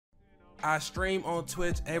I stream on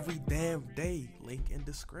Twitch every damn day. Link in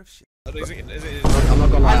description. I'm not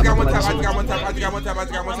gonna lie. I just got one tap. I just got one tap. I just got one tap. I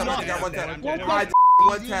just got one tap. I just got one tap.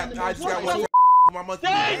 One tap. I just got one tap. My monkey. Oh,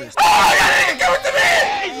 that nigga give it to me!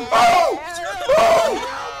 Oh!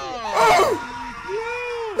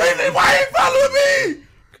 Why ain't following me?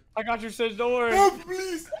 I got your sis, don't worry. Help,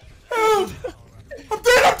 please. Help. I'm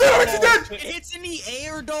dead. I'm dead. It hits in the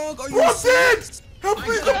air, dog. Are you dead? Help,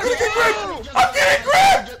 please. I'm gonna get gripped. I'm getting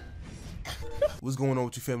gripped. What's going on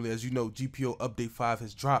with you, family? As you know, GPO Update 5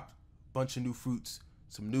 has dropped. Bunch of new fruits,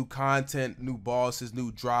 some new content, new bosses,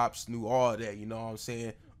 new drops, new all that. You know what I'm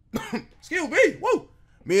saying? Excuse me. Woo.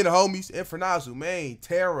 Me and the homies, Infernazu, man,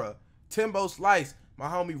 Terra, Timbo Slice, my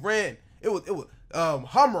homie Ren. It was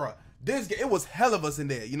Humra. It was hell of us in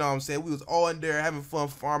there. You know what I'm saying? We was all in there having fun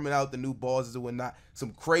farming out the new bosses and whatnot.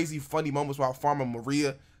 Some crazy funny moments while farming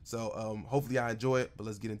Moria. So hopefully I enjoy it. But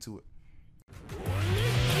let's get into it.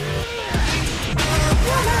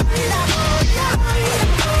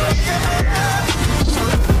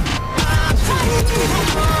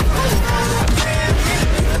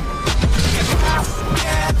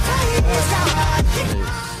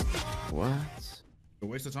 What? A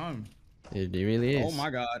waste of time. It really is. Oh my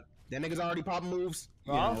god. That nigga's already popping moves.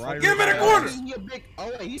 Right. Get him in the corner.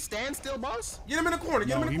 Oh wait, he stands still, boss. Get him in the corner.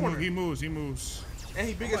 Get him in the corner. He moves. And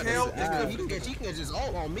he big as hell. He can get his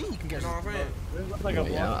ult on me. He can get. You know what I'm saying? Oh,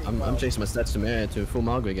 yeah, I'm chasing my stats to full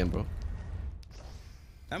Malgo again, bro.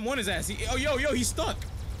 I'm on his ass. Yo, he's stuck.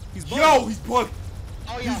 He's bugged. Yo, he's bugged.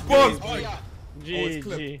 Oh yeah. He's bugged. Oh yeah. It's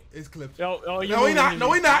clipped. It's clipped. No, he not.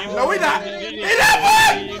 No, he not. No, he not. He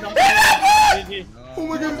not bugged. Oh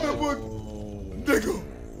my god, he's not bugged. Nigga.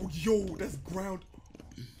 Yo, that's ground.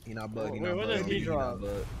 He not bugging. Wait, what does he drop?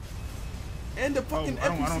 And the fucking I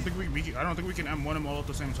don't think we can M1 them all at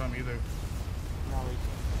the same time either.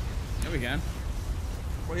 Yeah, we can.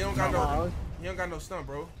 Well, he don't got no stun,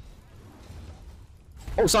 bro.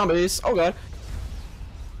 Oh, zombies! Oh god.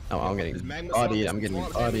 Oh, I'm getting bodied. I'm getting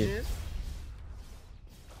bodied.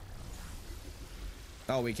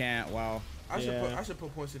 Oh, we can't. Wow. I should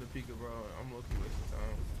put points in the Pika, bro. I'm low-key wasting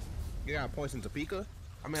time. You got points into Pika?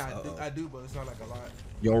 I mean, I do, but it's not like a lot.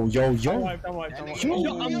 Yo. I'm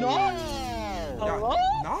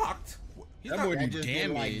Knocked? That boy do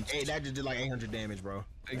damage. That just did like 800 damage, bro.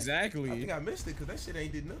 Exactly. I think I missed it because that shit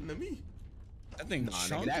ain't did nothing to me. That thing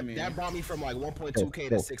chunked me. That brought me from like 1.2k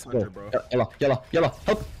to 600, bro. Yellow.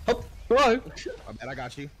 Help. Hello. I bet I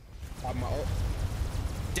got you. Pop my ult.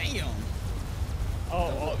 Damn.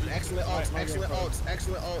 Oh, excellent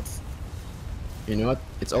ults. You know what?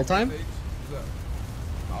 It's all time.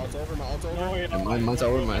 My ult's over. Mine's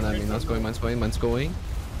over. Mine's going.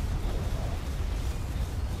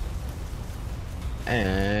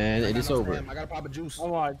 And it is over. I gotta pop a juice.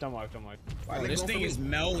 Don't worry. This thing is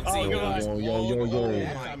melting. Oh, Yo.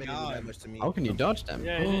 Oh my god. How can you dodge them?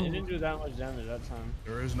 Yeah, it didn't do that much damage that time.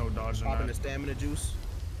 There is no dodge in Popping the that. stamina juice.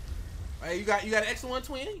 Hey, you got excellent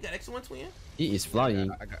twin? You got excellent twin? He is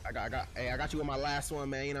flying. Hey, I got you with my last one,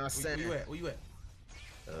 man. You know what I'm saying? Where you at?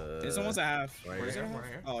 It's almost a half. Right here.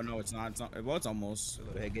 Oh no, it's not. Well, it's almost.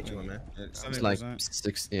 Go ahead, get you one, man. It's like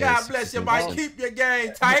 6. Yeah, God bless you, Mike. Keep your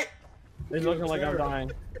game tight. It's looking like I'm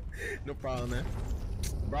dying. No problem, man.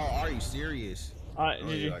 Bro, are you serious?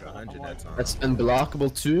 GG. Like 100 that time. That's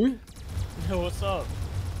unblockable too. Yo, what's up?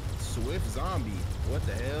 Swift zombie. What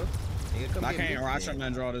the hell? I can't rush him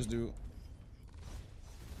and draw this dude.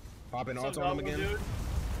 Popping ult on him again. Dude?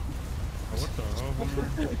 Oh, what the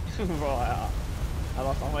hell? Bro, I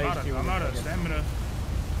lost all my HP. I'm out of stamina.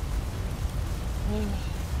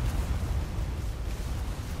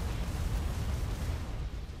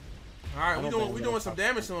 Alright, we doing some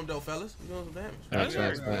damage to him though, fellas. We doing some damage.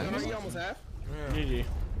 That's You almost have. GG.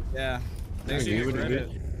 Yeah.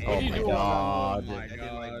 Oh my god. I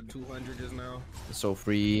did like 200 just now. It's so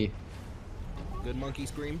free. Good monkey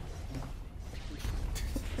scream.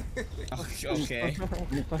 Okay.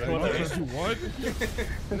 What?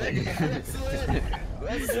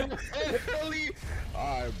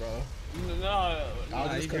 Alright, bro. No, I'll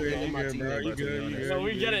just cut you on my team. You good. so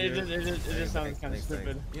we get it. It just sounds kind of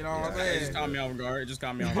stupid. You know what I'm It saying? just caught me off guard.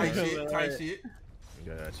 Tight shit.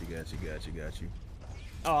 Got you.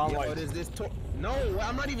 Oh, I'm Yo, like, what is this? No,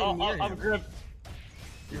 I'm not even near him. I'm gripped.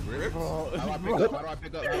 You're gripped? How do I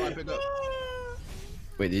pick up?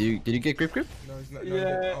 Wait, did you get grip? No, he's not.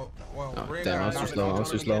 Yeah. Oh, well, Damn, I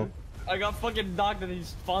was too slow. I got fucking knocked and he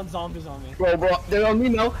spawned zombies on me. Bro, they're on me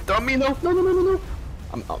now. No.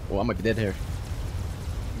 I might be dead here.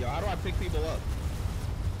 Yo, how do I pick people up?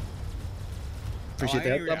 Appreciate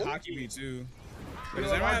that. Hockey me too.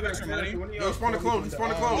 Does anyone have extra money? Yo, he spawned a clone. He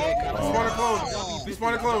spawned a clone. He spawned a clone. He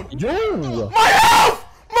spawned a clone. Yo! My health!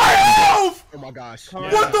 My health! Oh my gosh. What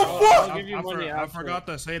the fuck? I'll give you money I after. forgot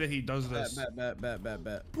to say that he does this. Bet.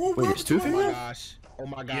 Bro, Wait, there's two Oh my fingers? gosh. Oh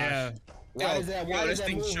my gosh. Yeah. Why is that? Why Yo, does this that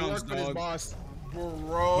thing move chunks, work for this dog. boss?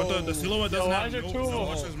 Bro. But the silhouette doesn't Yo, have why is there no, two of so them?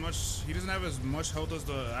 much as much. He doesn't have as much health as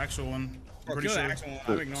the actual one. I'm Bro, pretty kill sure. the actual one.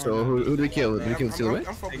 I'm ignoring So that. who do we kill? Do we kill Silhouette?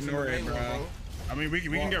 I'm focusing Ignore on it, the main bro. one, bro. I mean, we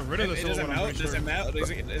can get rid of the It doesn't silhouette. I'm melt.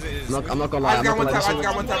 pretty Does it sure. melt? I'm not gonna lie. I I'm just not got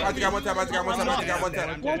gonna one lie. tap. I just got one tap. I just got one tap. I just got one tap.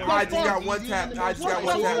 I just got one tap. I just got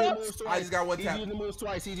one tap. I just got one tap. He's using the moves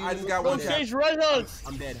twice. He's I using just the got moves one Don't tap. change results.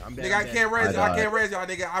 I'm dead. Nigga, I can't raise. I can't raise y'all,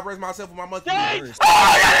 nigga. I raise myself with my monkey. Change!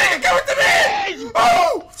 Oh, yeah, nigga, give it to me!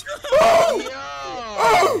 Oh!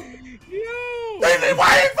 Oh! They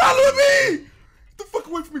why ain't following me? Get the fuck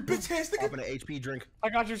away from me, bitch ass nigga. Open an HP drink. I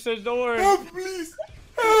got your Sid, don't worry. Help, please.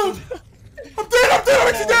 Help. I'm dead. I'm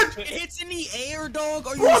actually dead. It hits in the air, dog.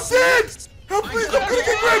 Are Bro, I'm dead. Help, please. I'm gonna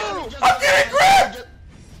get gripped. I'm getting gripped.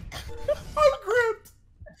 I'm gripped.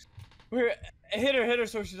 Wait, hit her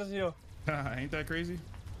so she doesn't heal. Ain't that crazy?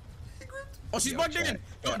 Oh, she's bugged in.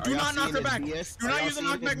 Are Do y'all not knock seeing her this back. BS? Do Are not y'all use the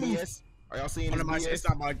seeing knockback this move. BS? Are y'all seeing Oh, this no, BS? it's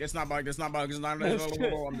not bugged. It's not bugged. It's not bugged. It's not.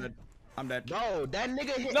 I'm dead. I'm dead. No, that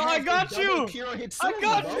nigga hit. No, I has got the you. double Kira hit I Silva,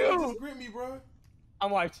 got bro. you. Just grip me, bro.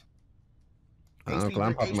 I'm wiped. I don't know,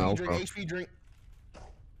 I'm popping my ult, bro. HP drink.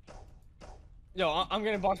 Yo, I'm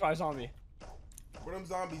getting boxed by a zombie. Bro, them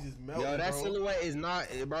zombies is melting, Yo, that bro. silhouette is not,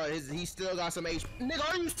 bro. He still got some HP. Nigga,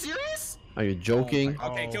 are you serious? Are you joking?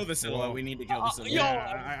 Okay, kill the silhouette. We need to kill the silhouette. Yo,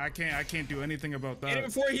 Yeah, I can't do anything about Hit it that.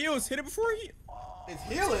 before he heals. Hit it before he. It's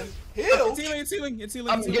healing. Heal. It's healing. It's healing. It's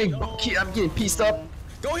healing. I'm It's healing. getting pieced up.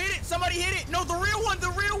 Go hit it. Somebody hit it. No, the real one. The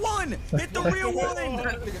real one. Hit the real one.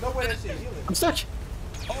 Nigga, no way that shit healing. I'm stuck.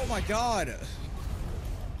 Oh my god.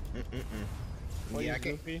 Yeah, I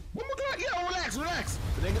can't. Oh my god, yeah, relax.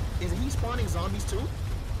 Nigga, is he spawning zombies too?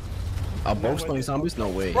 Are both spawning zombies? No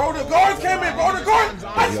way. Bro, the guards came in, bro. The guards.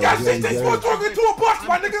 I just got CC swung into a box,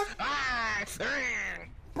 my nigga. Ah,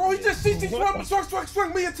 Bro, he just CC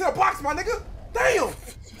swung me into a box, my nigga. Damn.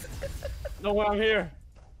 no way, I'm here.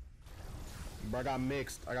 Bro, I got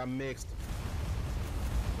mixed. Bro,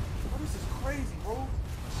 this is crazy, bro.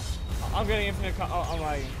 I'm getting infinite. I'm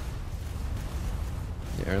lagging.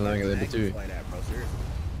 Yeah, I'm lagging a little bit too. Play that, bro. Seriously.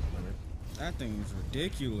 That thing's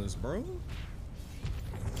ridiculous, bro.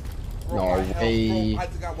 Bro, No my health, way. bro. I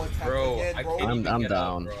just got one tap Bro, again, I bro. can't even I'm get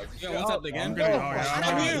down. Up, bro. Yo, what's up again? I'm gonna. From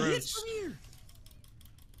I'm here. gonna. Hits from here.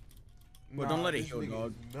 Well, don't let it this heal, nigga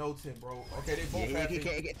dog. is melting, bro. Okay, they both Yeah, have he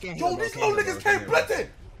it. can't Yo, heal, these bro, little niggas can't blitzing.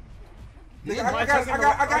 Nigga, I got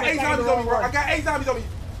I'm 8 talking zombies about on me, bro. one. I got 8 zombies on me.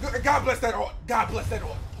 God bless that art. God bless that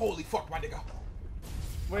art. Holy fuck, my nigga.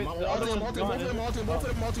 Wait, Both the other one's of gone.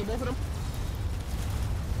 them.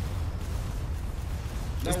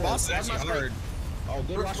 This No, boss is that's actually not hard. Oh,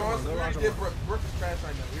 good Brooks, Rashomon, good we already Rashomon. did Brooks. Brooks is trash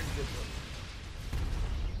right now. We already did Brooks.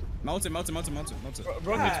 Melt it.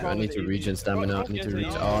 Bro, I need to regen stamina. I need to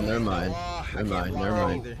regen. Oh, never mind. Never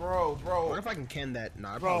mind. Bro, What if I can Ken that?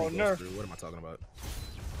 Nah, I Bro, probably nerf. goes through. What am I talking about?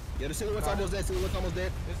 Yeah, the silhouette's almost dead. Silhouette's almost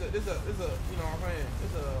dead. It's a, you know what I'm saying?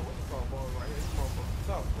 It's a, what's it called, bro? Right here. This motherfucker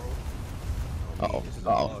tough, bro.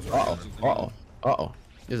 Uh-oh.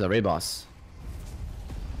 This is a raid boss.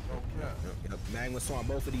 No cap. Yep. Mag was on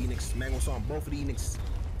both of these niggas.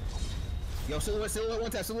 Yo, silhouette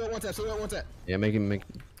one tap. Yeah,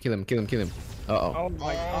 kill him. Uh-oh. Oh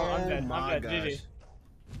my god, I'm dead. my I'm dead. GG.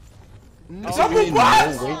 Double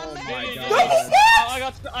boss! Oh my GG. god.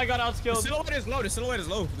 I got The outskilled. silhouette is low. The silhouette is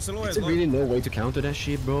low. Is there really no way to counter that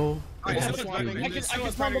shit, bro? I can spawn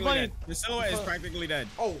the bunny. The silhouette is practically dead.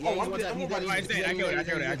 Oh, Yeah, I'm dead. he's dead. Oh, he's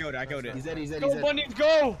dead. I killed it. He's dead. Go bunnies,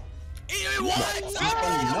 go! What?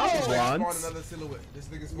 Spawn Once. another silhouette. This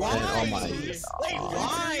nigga's Why? Oh my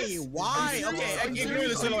Why? Okay, ignore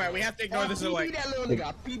the silhouette. We have to ignore the silhouette. PB that little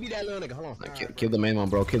nigga. PB that little nigga. Hold on. Kill the main one,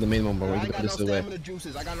 bro. Kill the main one, bro. I We ain't can got do no this silhouette. stamina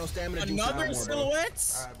juices. I got no stamina juices. Another no more, bro.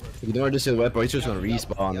 silhouette? Alright, bro. If you ignore the silhouette, bro, he's just gonna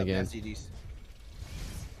respawn Yep, again. SCGs.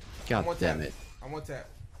 God one damn tap. it. I'm one tap.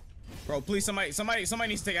 Bro, please, somebody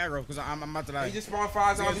needs to take aggro because I'm about to die. He just spawned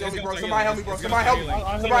 5 zombies on me, bro. It's Somebody help me, bro. it's Somebody help gonna me.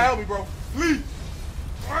 be Somebody help me, bro. Please.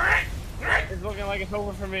 It's looking like it's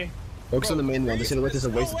over for me. Focus on the main one. The silhouette is a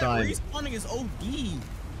waste of time. Respawning is OD.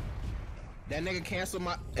 That nigga canceled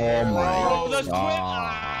my. Oh my Oh, that's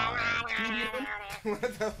god. What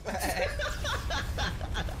the fuck?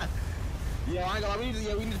 Yo, I ain't gonna.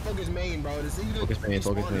 We need to focus main, bro. Focus main.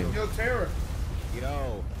 Yo, Terror.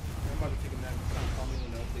 Yo. I'm about to take a nap. Call me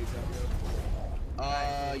when the updates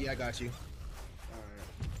out, yo. Yeah, I got you.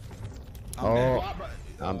 Oh,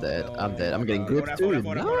 I'm dead. I'm dead. I'm getting gripped too. Nice.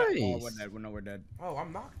 We're dead. Oh,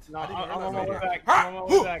 I'm knocked. No, I didn't I'm on my realize way that. back. I'm on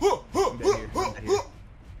my way back.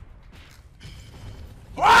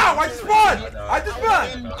 Wow, I just spawned! I just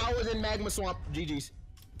spawned! I was in magma swamp. GG's.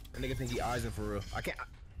 That nigga think he eyes in for real. I can't.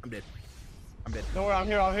 I'm dead. I'm dead. Don't worry, I'm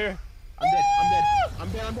here. I'm here. I'm dead. I'm dead. I'm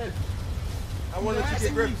dead. I'm dead. I wanted to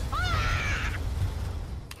get gripped.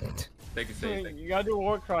 Take it safe. You gotta do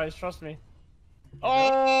war cries. Trust me.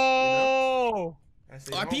 Oh!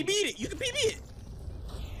 Oh, I PB'd it. You can PB it.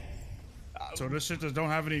 So this shit just don't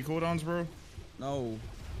have any cooldowns, bro? No.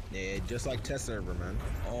 Yeah, just like test server, man.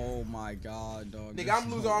 Oh my god, dog. Nigga,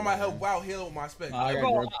 I'm losing all my health while healing my spec.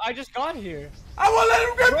 Bro, I just got here. I won't let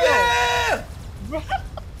him grip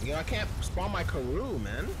me! Yo, I can't spawn my Karoo,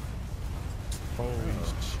 man. Holy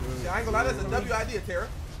shit. I ain't gonna lie, that's a W idea, Tara.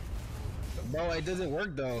 Bro, it doesn't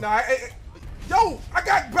work though. Nah, yo, I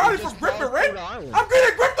got bounty for gripping, right? I'm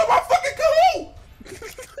getting gripped on my fucking Karoo!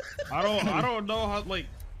 I don't know how, like...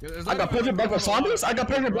 I got perfect blood by zombies? I got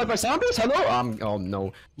perfect blood by zombies? Hello? Oh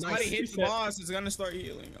no. Somebody hit the boss, it's gonna start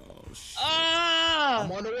healing. Oh shit. Ah!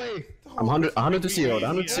 I'm on the way. I'm 100 to 0.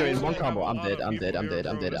 100 to 0 is one combo. I'm dead. I'm dead. I'm dead.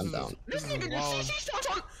 I'm dead. I'm down. This nigga just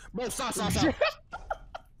bro, stop.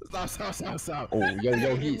 Stop. Oh,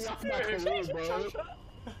 yo, he's.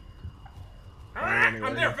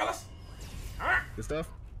 I'm there, fellas. Good stuff.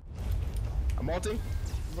 I'm ulting.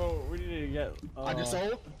 Bro, we need to get. I just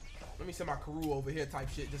sold. Let me send my Karoo over here type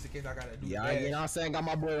shit just in case I gotta do Yeah, that. you know what I'm saying? Got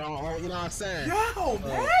my boy on, you know what I'm saying? Yo,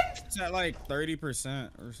 man! It's at like 30%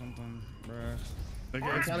 or something, bruh. Like,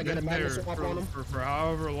 I'm it's trying to get been a magma there swap on him. for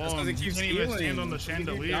however long. Because it keeps you can't even healing. stand on the They keep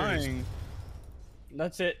chandeliers. dying.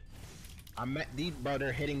 That's it. I met these, bro.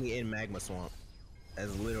 They're hitting me in magma swamp.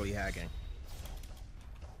 That's literally hacking.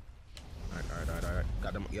 Alright.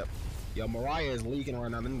 Got them. Yep. Yo, Moria is leaking right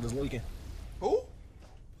now. Them just leaking. Who?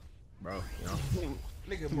 Bro, you know.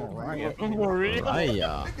 Nigga, Moria.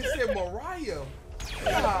 Moria. Nigga said Moria.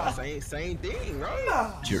 Nah. Same thing, bro.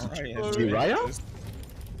 Nah. Jiraiya?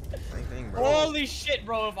 Same thing, bro. Holy shit,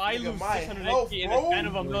 bro! If I Nigga, lose my 600 health, HP in bro. the span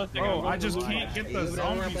of a millisecond, Bro, I I'm just gonna can't lose. get Hey, the look at that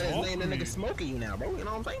zombies his off name, me. that nigga smoking you now, bro. You know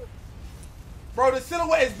what I'm saying? Bro, the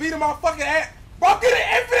silhouette is beating my fucking ass. Bro, I'm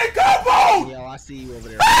getting infinite combo! Yo, I see you over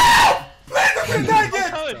there. Ow! Please don't get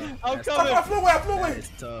that again! I'm That's coming. I flew away. It's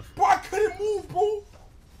tough. Bro, I couldn't move, bro.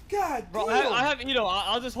 God Bro, damn. I have Ito.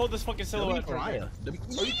 I'll just hold this fucking silhouette for a Moria. minute.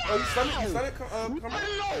 Are you stunning coming?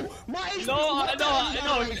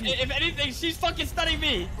 No. If anything, she's fucking stunning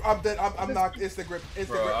me. I'm dead. I'm knocked. Instant grip.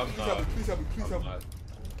 Bro, I'm Please help me. Please help me.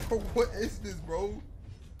 Bro, what is this, bro?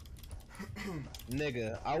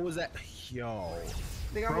 Nigga, I was at. Yo.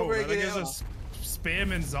 Nigga, I'm Bro, over here that getting nigga's just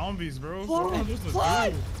spamming zombies, bro. What?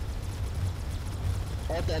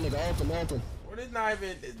 Ult that nigga, ult him. Bro,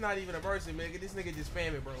 it's not even a mercy, nigga. This nigga just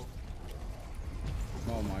spamming, bro.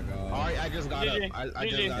 Oh my god. Alright, I just got up. GG. I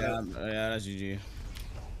just got up. Yeah, that's GG.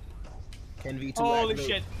 10v2 Holy activate.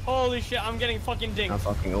 shit. Holy shit. I'm getting fucking I'm dinged.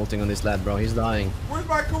 fucking ulting on this lad, bro. He's dying. Where's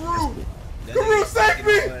my Karoo? That Karoo, nigga save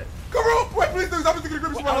me! fucking Karoo, wait, please do. I'm just gonna grip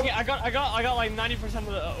this Okay, one. I got like 90% of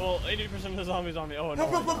the, well, 80% of the zombies on me. Oh no.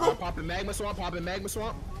 I'm popping magma swamp,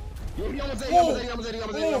 Yo, he almost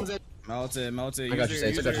dead. Melted. I got you,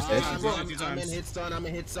 Sage. I got you, Sage. I'm in hit stun. I'm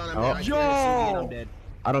Oh. in Yo! I'm dead.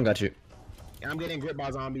 I don't got you. And I'm getting gripped by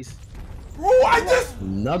zombies. Bro, I just...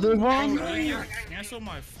 Another one? Cancel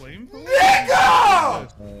my flame?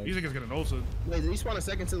 Nigga! These niggas getting ulted. Wait, did he spawn a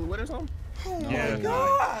second to the win or something? Oh Yeah. my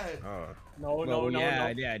god. No. Yeah,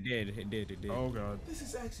 it did. It did. Oh god. This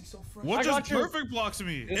is actually so fresh. What I just got you. perfect blocks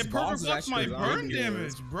me? This It boss perfect is blocks my actually burn zombie.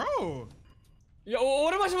 damage, bro. Yo,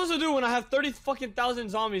 what am I supposed to do when I have 30 fucking thousand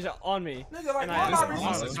zombies on me? Nigga, like, And why am I this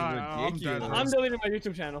boss is I'm dead. I'm deleting my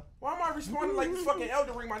YouTube channel. Why am I responding like this fucking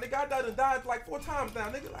Elden Ring, my nigga? I died like 4 times now,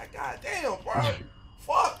 nigga. Like, god damn, bro.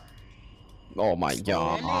 Fuck. Oh my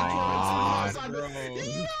god.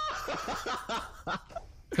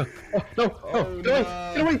 No,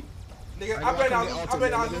 get away. Nigga, I bet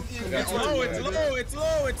I'll lose even. It's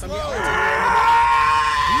low. It's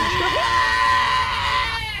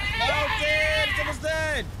almost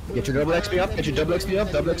dead. Get your double XP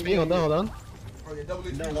up. Double XP. Hold on. Oh, yeah, double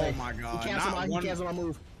No XP. way. Oh my god. He canceled my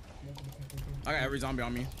move. I got every zombie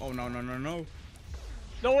on me. Oh no.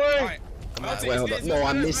 Don't worry. Alright. Wait, hold on. No,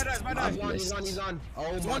 I missed. He's on.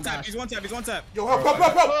 Oh He's my one tap. gosh. He's one tap. Yo, help.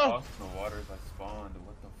 Lost the waters I spawned.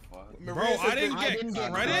 What the fuck? Bro, Maria I said didn't that- get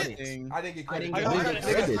get credit. credit. I didn't get credit. I didn't get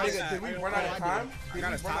credit. Nigga, did we run out of time? I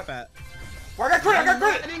got his top at. Well, I got credit. I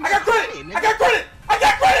got credit. I got credit.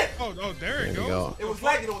 Oh, there There it we goes. go. It was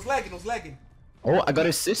lagging. Oh, I got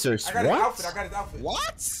his scissors. I got his What? outfit. I got his outfit.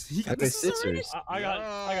 What? He I got his scissors. I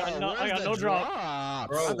got no drop.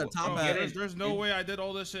 Bro, Bro, there's no way I did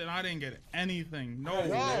all this shit and I didn't get anything. No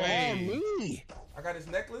way. me. I got his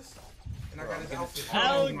necklace. And I got his outfit.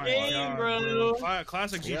 Hell Oh my game, God, bro.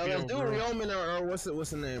 Classic Yeah, GPO, let's do bro. Ryomen or what's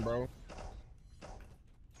the name, bro?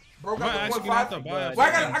 Bro, I might got actually the gonna have to 0.5. buy a Well,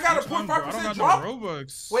 I got a fucking bro. I don't 0.5% got drop. no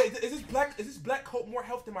Robux. Wait, is this black coat more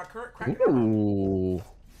health than my current Kraken? Ooh.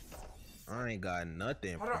 I ain't got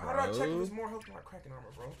nothing, How do I check if it's more health than my Kraken armor,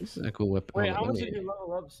 bro? This is a cool weapon. Wait, Hold how on, much let did me- you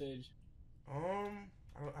level up, Sage? I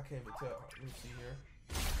can't even tell. Let me see here.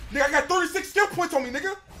 Nigga, I got 36 skill points on me,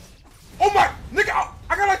 nigga. Oh my, nigga,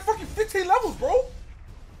 I got like fucking 15 levels, bro.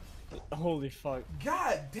 Holy fuck.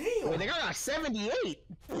 God damn. Wait, they got like 78.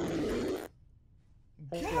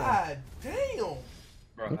 God damn.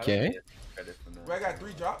 Bro, Okay. Wait, I got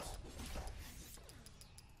 3 drops.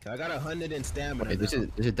 I got 100 in stamina. Wait, does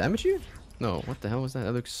it damage you? No, what the hell was that?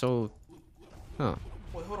 That looks so... Huh.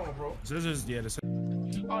 Wait, hold on, bro. This is, yeah, this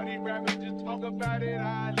is. All these rappers just talk about it.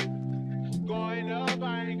 I going up,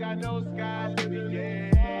 I ain't got no sky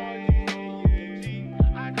limit.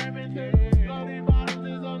 I trap into the slowly bottles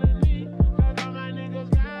is on the knee. Cause all my niggas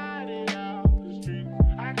got it out the street.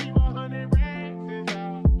 I keep 100 racks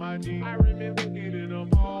out my G. I remember